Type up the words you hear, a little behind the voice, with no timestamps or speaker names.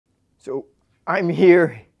So I'm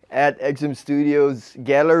here at XM Studios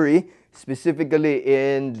Gallery, specifically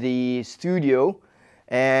in the studio,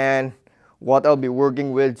 and what I'll be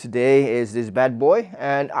working with today is this bad boy,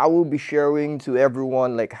 and I will be sharing to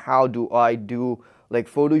everyone like how do I do like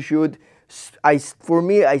photo shoot. For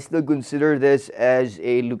me, I still consider this as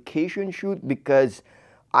a location shoot because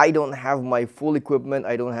I don't have my full equipment.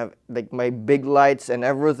 I don't have like my big lights and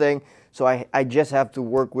everything, so I just have to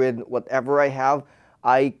work with whatever I have.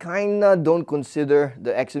 I kinda don't consider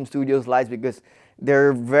the XM Studios lights because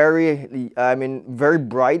they're very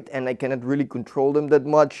bright, and I cannot really control them that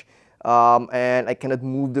much, and I cannot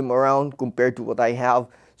move them around compared to what I have.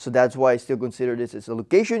 So that's why I still consider this as a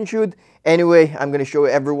location shoot. Anyway, I'm gonna show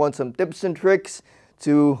everyone some tips and tricks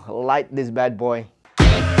to light this bad boy.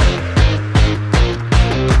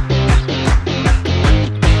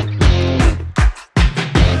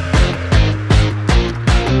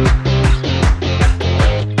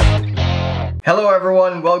 Hello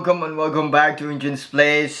everyone, welcome back to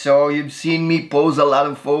NCHANZPLACE. So you've seen me post a lot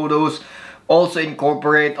of photos, also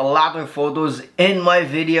incorporate a lot of photos in my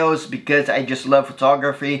videos because I just love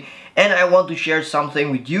photography and I want to share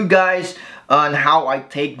something with you guys on how I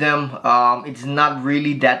take them. It's not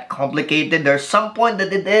really that complicated. There's some point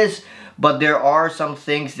that it is, but there are some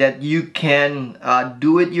things that you can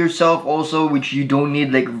do it yourself also, which you don't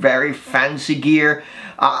need like very fancy gear.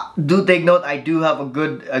 Do take note, I do have a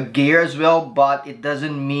good gear as well, but it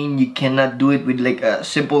doesn't mean you cannot do it with like a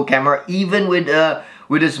simple camera. Even with a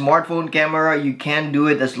smartphone camera, you can do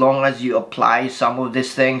it as long as you apply some of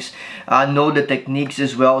these things, know the techniques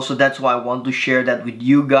as well. So that's why I want to share that with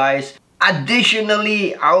you guys.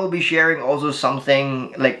 Additionally, I will be sharing also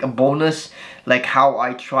something like a bonus, like how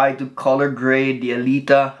I try to color grade the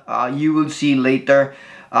Alita. You will see later.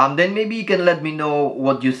 Then maybe you can let me know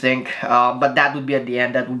what you think, but that would be at the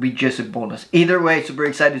end. That would be just a bonus. Either way, super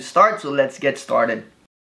excited to start, so let's get started.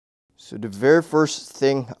 So the very first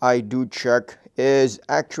thing I do check is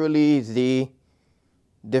actually the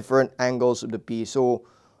different angles of the piece. So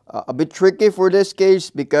a bit tricky for this case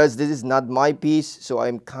because this is not my piece, so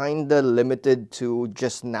I'm kinda limited to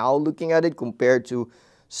just now looking at it compared to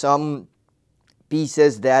some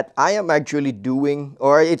pieces that I am actually doing,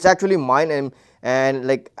 or it's actually mine, and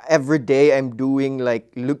like every day I'm doing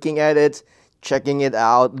like looking at it, checking it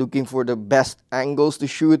out, looking for the best angles to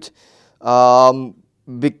shoot,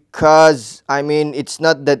 because I mean it's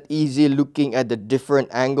not that easy looking at the different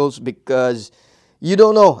angles because you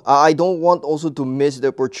don't know. I don't want also to miss the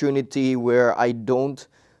opportunity where I don't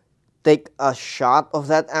take a shot of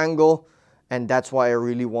that angle, and that's why I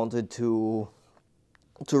really wanted to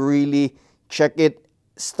really check it,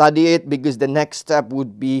 study it, because the next step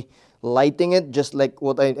would be lighting it, just like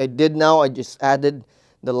what I did now. I just added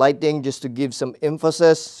the lighting just to give some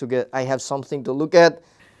emphasis so I have something to look at.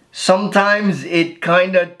 Sometimes it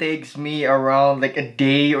kind of takes me around like a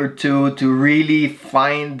day or two to really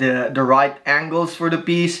find the right angles for the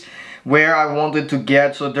piece where I wanted to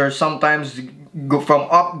get. So there's sometimes go from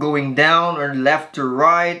up going down or left to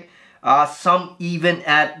right. Some even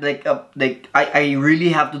at like I really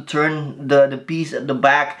have to turn the piece at the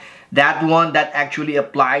back. That one that actually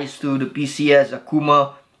applies to the PCS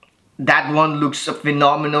Akuma. That one looks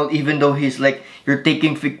phenomenal, even though he's like, you're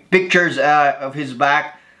taking pictures of his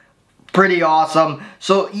back. Pretty awesome.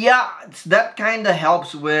 So yeah, that kind of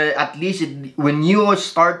helps with at least when you are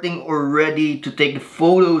starting already to take the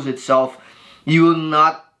photos itself, you will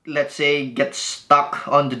not, let's say, get stuck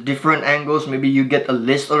on the different angles. Maybe you get a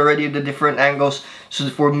list already of the different angles. So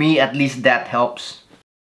for me, at least that helps.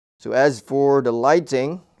 So as for the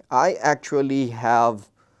lighting, I actually have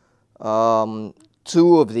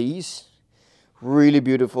two of these. Really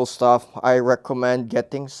beautiful stuff. I recommend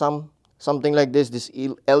getting something like this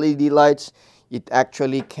LED lights. It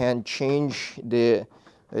actually can change the,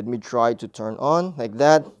 let me try to turn on like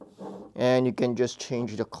that, and you can just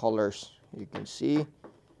change the colors. You can see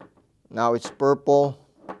now it's purple,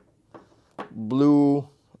 blue,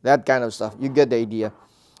 that kind of stuff. You get the idea.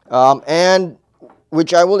 And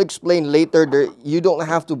which I will explain later. You don't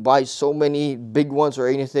have to buy so many big ones or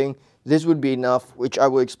anything. This would be enough, which I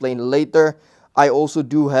will explain later. I also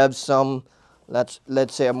do have some, let's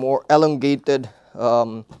say, a more elongated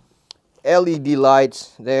LED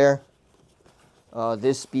lights there.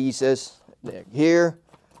 These pieces here,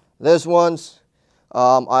 this ones.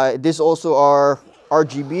 This also are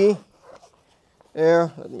RGB. There,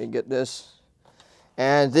 let me get this.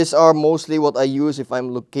 And these are mostly what I use if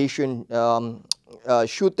I'm location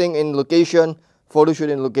shooting in location, photo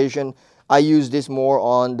shoot in location. I use this more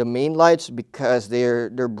on the main lights because they're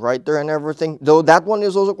brighter and everything. Though that one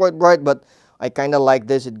is also quite bright, but I kind of like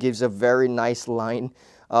this. It gives a very nice line.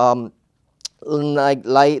 like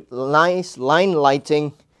nice line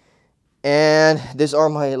lighting. And these are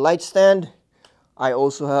my light stand. I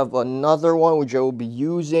also have another one which I will be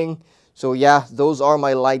using. So yeah, those are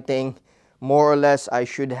my lighting. More or less, I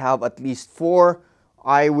should have at least 4.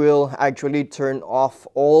 I will actually turn off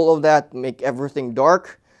all of that, make everything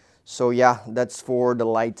dark. So yeah, that's for the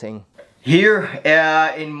lighting. Here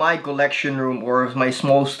in my collection room, or my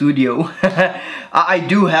small studio, I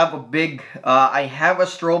do have a big, I have a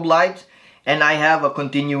strobe light and I have a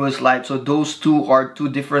continuous light. So those two are two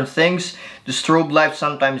different things. The strobe light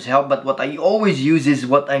sometimes help, but what I always use is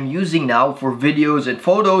what I'm using now for videos and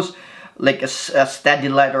photos, like a steady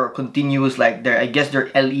light or a continuous light. I guess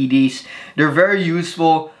they're LEDs. They're very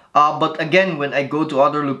useful. But again, when I go to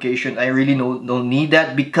other locations, I really don't need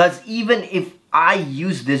that, because even if I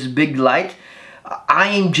use this big light, I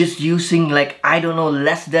am just using, like, I don't know,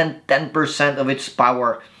 less than 10% of its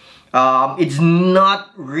power. It's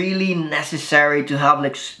not really necessary to have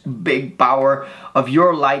like big power of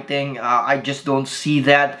your lighting. I just don't see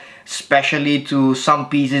that, especially to some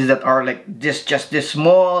pieces that are like this, just this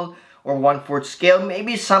small or 1/4 scale.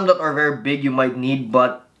 Maybe some that are very big you might need,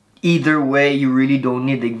 but either way, you really don't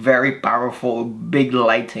need like very powerful big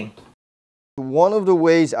lighting. One of the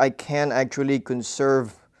ways I can actually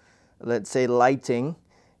conserve, let's say, lighting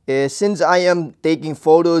is, since I am taking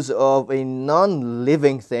photos of a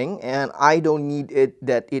non-living thing and I don't need it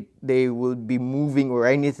that they will be moving or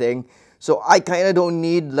anything, so I kind of don't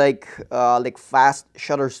need like fast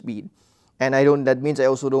shutter speed, and that means I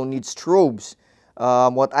also don't need strobes.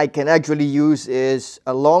 What I can actually use is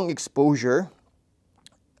a long exposure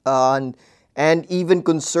and even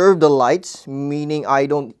conserve the lights, meaning I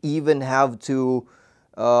don't even have to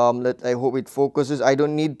I hope it focuses. I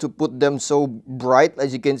don't need to put them so bright.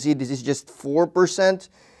 As you can see, this is just 4%,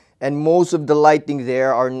 and most of the lighting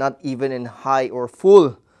there are not even in high or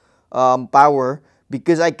full power,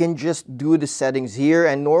 because I can just do the settings here.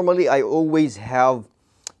 And normally I always have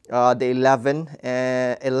the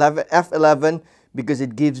f11, because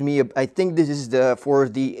it gives me I think this is for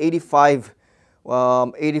the 85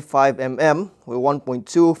 mm with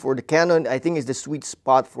 1.2 for the Canon. I think is the sweet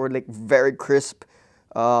spot for like very crisp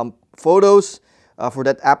photos for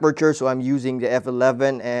that aperture. So I'm using the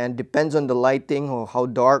f11, and depends on the lighting or how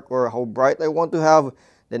dark or how bright I want to have,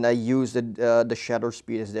 then I use the shutter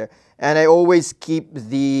speed is there, and I always keep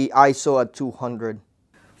the ISO at 200.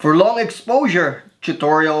 For long exposure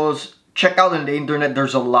tutorials, check out on the internet.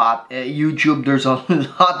 There's a lot. YouTube, there's a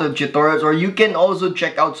lot of tutorials, or you can also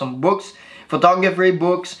check out some books, photography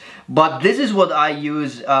books. But this is what I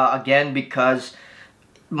use again, because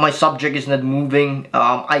my subject is not moving.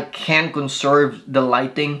 I can conserve the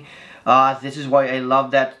lighting. This is why I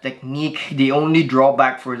love that technique. The only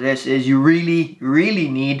drawback for this is you really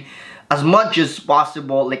need, as much as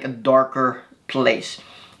possible, like a darker place,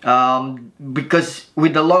 because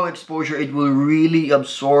with the long exposure it will really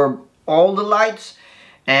absorb all the lights,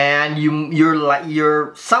 and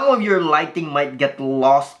some of your lighting might get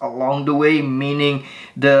lost along the way, meaning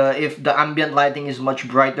if the ambient lighting is much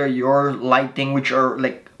brighter, your lighting, which are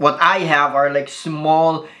like what I have, are like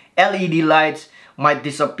small LED lights, might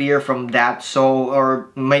disappear from that, or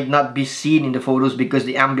might not be seen in the photos because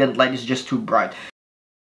the ambient light is just too bright.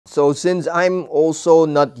 So since I'm also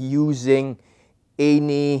not using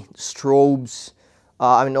any strobes,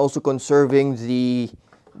 I'm also conserving the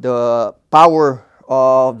power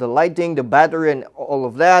of the lighting, the battery, and all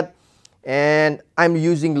of that, and I'm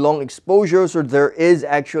using long exposure, so there is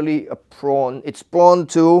actually it's prone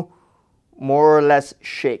to more or less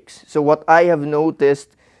shakes. So what I have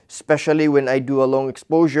noticed, especially when I do a long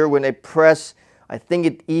exposure, when I press, I think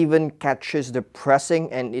it even catches the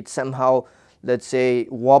pressing and it somehow, let's say,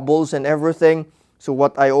 wobbles and everything. So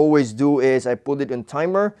what I always do is I put it on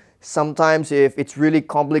timer. Sometimes if it's really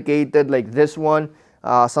complicated like this one,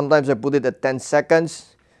 sometimes I put it at 10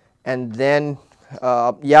 seconds, and then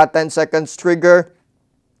 10 seconds trigger,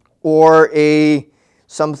 or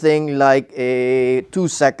something like a 2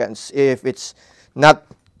 seconds if it's not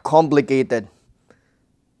complicated.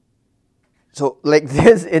 So like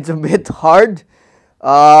this, it's a bit hard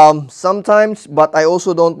sometimes, but I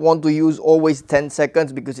also don't want to use always 10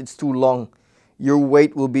 seconds because it's too long. Your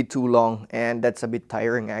wait will be too long, and that's a bit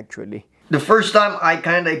tiring actually. The first time I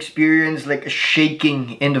kind of experienced like a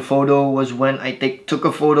shaking in the photo was when I took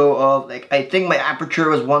a photo of, like, I think my aperture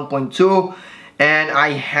was 1.2, and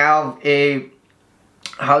I have a,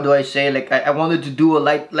 how do I say, like I wanted to do a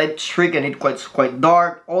light streak, and it's quite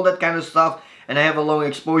dark, all that kind of stuff, and I have a long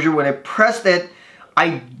exposure. When I pressed it,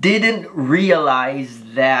 I didn't realize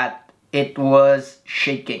that it was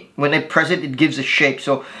shaking. When I press it, it gives a shake.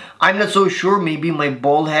 So I'm not so sure. Maybe my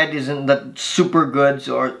ball head isn't that super good,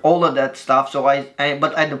 or all of that stuff. So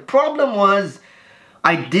the problem was,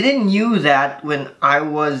 I didn't knew that when I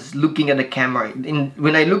was looking at the camera.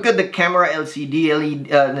 When I look at the camera LCD,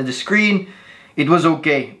 LED, the screen, it was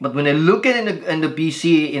okay. But when I look at it in the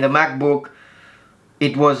PC, in the MacBook,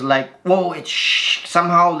 it was like, whoa, it's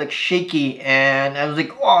somehow like shaky, and I was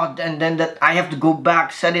like, oh, and then that I have to go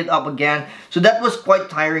back, set it up again. So that was quite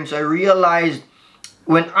tiring. So I realized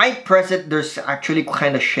when I press it, there's actually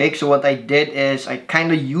kind of shake. So what I did is I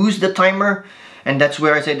kind of used the timer, and that's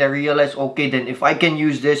where I said I realized, okay, then if I can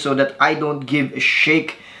use this so that I don't give a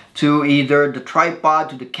shake to either the tripod,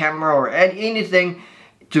 to the camera, or anything,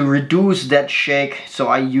 to reduce that shake, so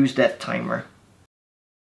I use that timer.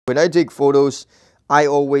 When I take photos, I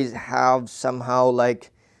always have somehow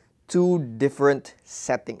like 2 different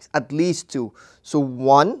settings, at least 2. So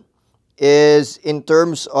one is in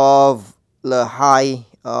terms of the high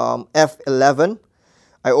f11.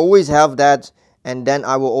 I always have that, and then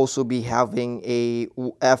I will also be having a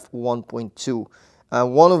f1.2.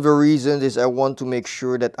 One of the reasons is I want to make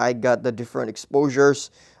sure that I got the different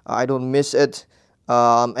exposures. I don't miss it.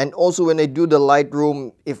 And also when I do the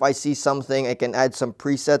Lightroom, if I see something, I can add some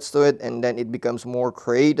presets to it, and then it becomes more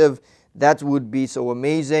creative. That would be so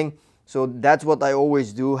amazing. So that's what I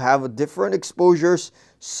always do, have different exposures,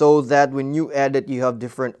 so that when you edit, you have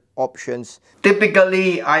different options.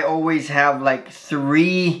 Typically, I always have like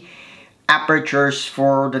 3 apertures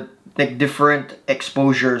for the different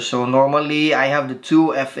exposures. So normally I have the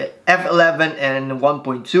 2 f11 and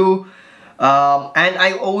 1.2. And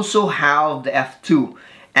I also have the f2,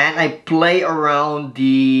 and I play around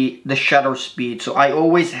the shutter speed. So I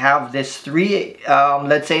always have this 3,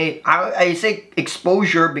 let's say, I say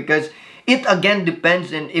exposure because it again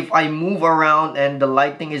depends, and if I move around and the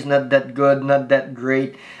lighting is not that good, not that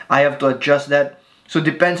great, I have to adjust that. So it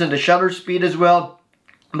depends on the shutter speed as well.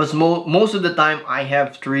 But most of the time I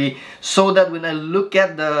have 3, so that when I look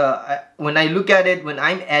at when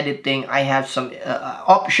I'm editing, I have some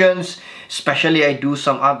options. Especially I do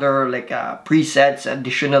some other like presets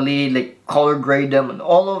additionally, like color grade them and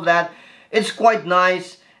all of that. It's quite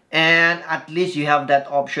nice, and at least you have that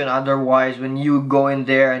option. Otherwise, when you go in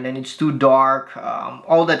there and then it's too dark,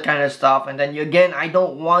 all that kind of stuff, and then again, I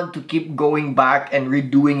don't want to keep going back and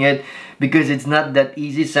redoing it, because it's not that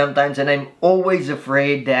easy sometimes, and I'm always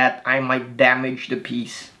afraid that I might damage the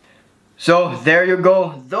piece. So there you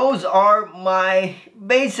go. Those are my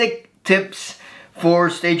basic tips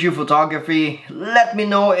for stage view photography. Let me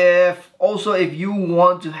know if you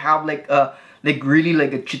want to have like a really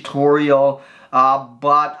like a tutorial.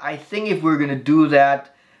 But I think if we're gonna do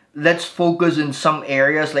that, let's focus in some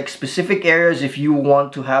areas, like specific areas. If you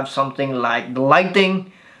want to have something like the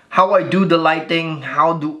lighting, how I do the lighting,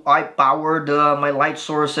 how do I power my light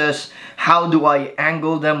sources, how do I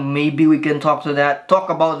angle them, maybe we can talk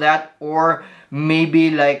about that, or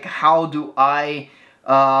maybe like how do I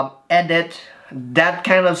edit, that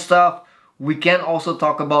kind of stuff. We can also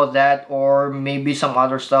talk about that, or maybe some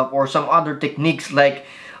other stuff, or some other techniques like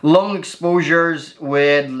long exposures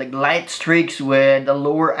with like light streaks with a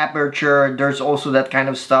lower aperture. There's also that kind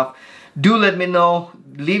of stuff. Do let me know.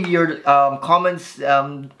 Leave your comments,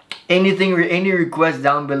 any requests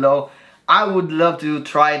down below. I would love to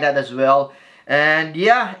try that as well. And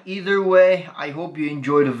yeah, either way, I hope you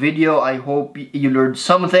enjoyed the video. I hope you learned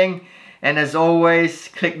something. And as always,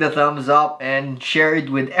 click the thumbs up and share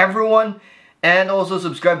it with everyone. And also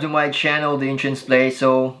subscribe to my channel, The NCHANZPLACE,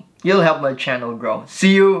 so you'll help my channel grow.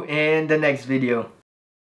 See you in the next video.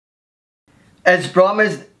 As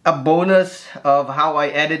promised, a bonus of how I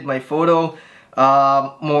edit my photo.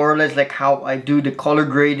 More or less like how I do the color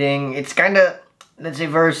grading. It's kind of, let's say,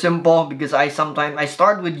 very simple, because I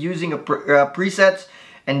start with using a presets,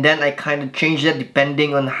 and then I kind of change that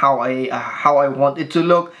depending on how I want it to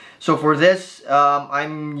look. So for this,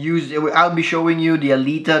 I'll be showing you the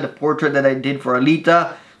Alita, the portrait that I did for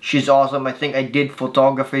Alita. She's awesome. I think I did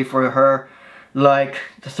photography for her like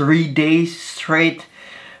 3 days straight.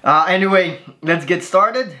 Anyway, let's get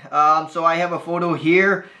started. So I have a photo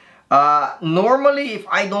here. Normally, if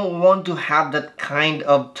I don't want to have that kind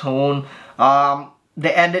of tone,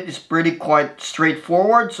 the edit is quite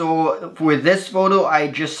straightforward. So with this photo, I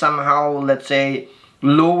just somehow, let's say,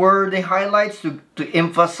 lower the highlights to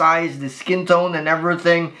emphasize the skin tone and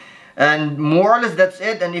everything, and more or less that's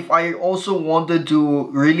it. And if I also wanted to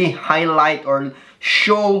really highlight or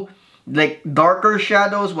show like darker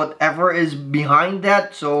shadows, whatever is behind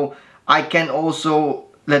that, so I can also,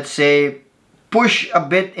 let's say, push a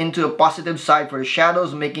bit into a positive side for the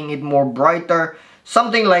shadows, making it more brighter.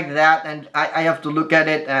 something like that. And I have to look at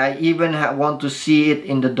it. I even want to see it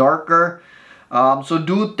in the darker. So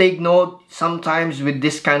do take note, sometimes with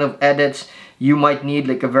this kind of edits you might need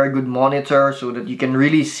like a very good monitor so that you can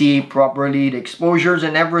really see properly the exposures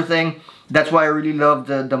and everything. That's why I really love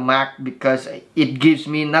the Mac, because it gives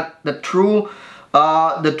me not the true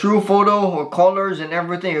photo or colors and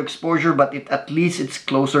everything, exposure, but at least it's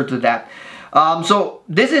closer to that. So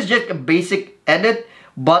this is just a basic edit,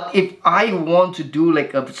 but if I want to do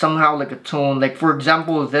like somehow like a tone, like for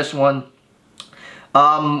example this one,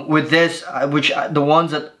 with this, the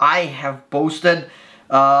ones that I have posted,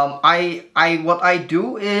 what I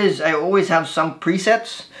do is I always have some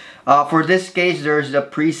presets. For this case, there's a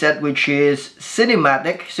preset which is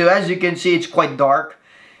cinematic. So as you can see, it's quite dark.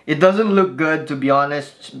 It doesn't look good, to be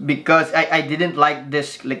honest, because I didn't like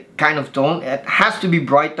this like kind of tone. It has to be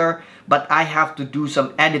brighter, but I have to do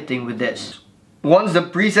some editing with this. Once the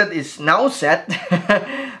preset is now set,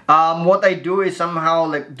 what I do is somehow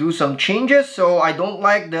like do some changes. So I don't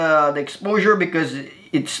like the exposure because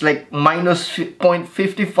it's like minus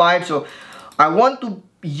 0.55. So I want to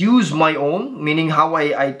use my own, meaning how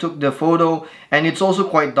I took the photo, and it's also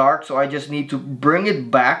quite dark, so I just need to bring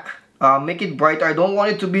it back, make it brighter. I don't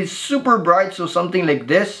want it to be super bright, so something like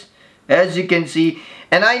this, as you can see.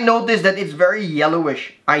 And I noticed that it's very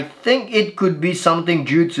yellowish. I think it could be something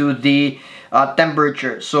due to the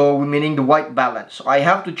temperature, so meaning the white balance. So I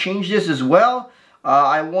have to change this as well.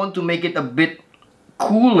 I want to make it a bit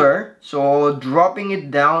cooler, so dropping it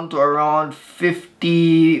down to around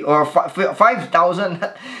 50 or 5,000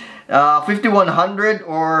 5100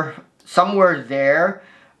 or somewhere there.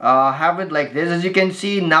 Have it like this. As you can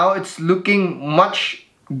see, now it's looking much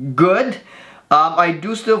good. I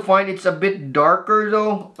do still find it's a bit darker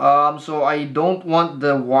though, so I don't want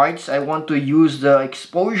the whites. I want to use the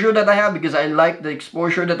exposure that I have because I like the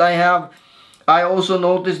exposure that I have. I also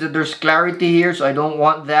noticed that there's clarity here, so I don't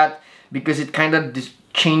want that because it kind of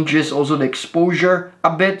changes also the exposure a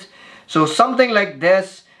bit. So something like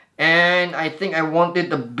this, and I think I want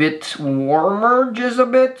it a bit warmer, just a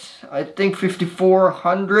bit. I think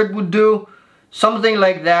 5400 would do, something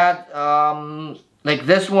like that, like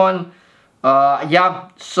this one. Yeah,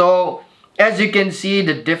 so as you can see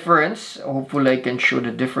the difference, hopefully I can show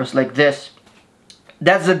the difference like this.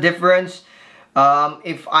 That's the difference.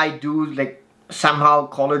 If I do like somehow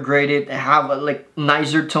color grade it, have a like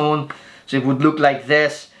nicer tone, so it would look like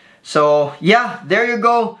this. So yeah, there you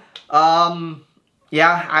go.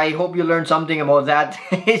 Yeah, I hope you learned something about that.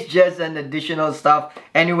 It's just an additional stuff.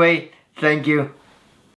 Anyway, thank you.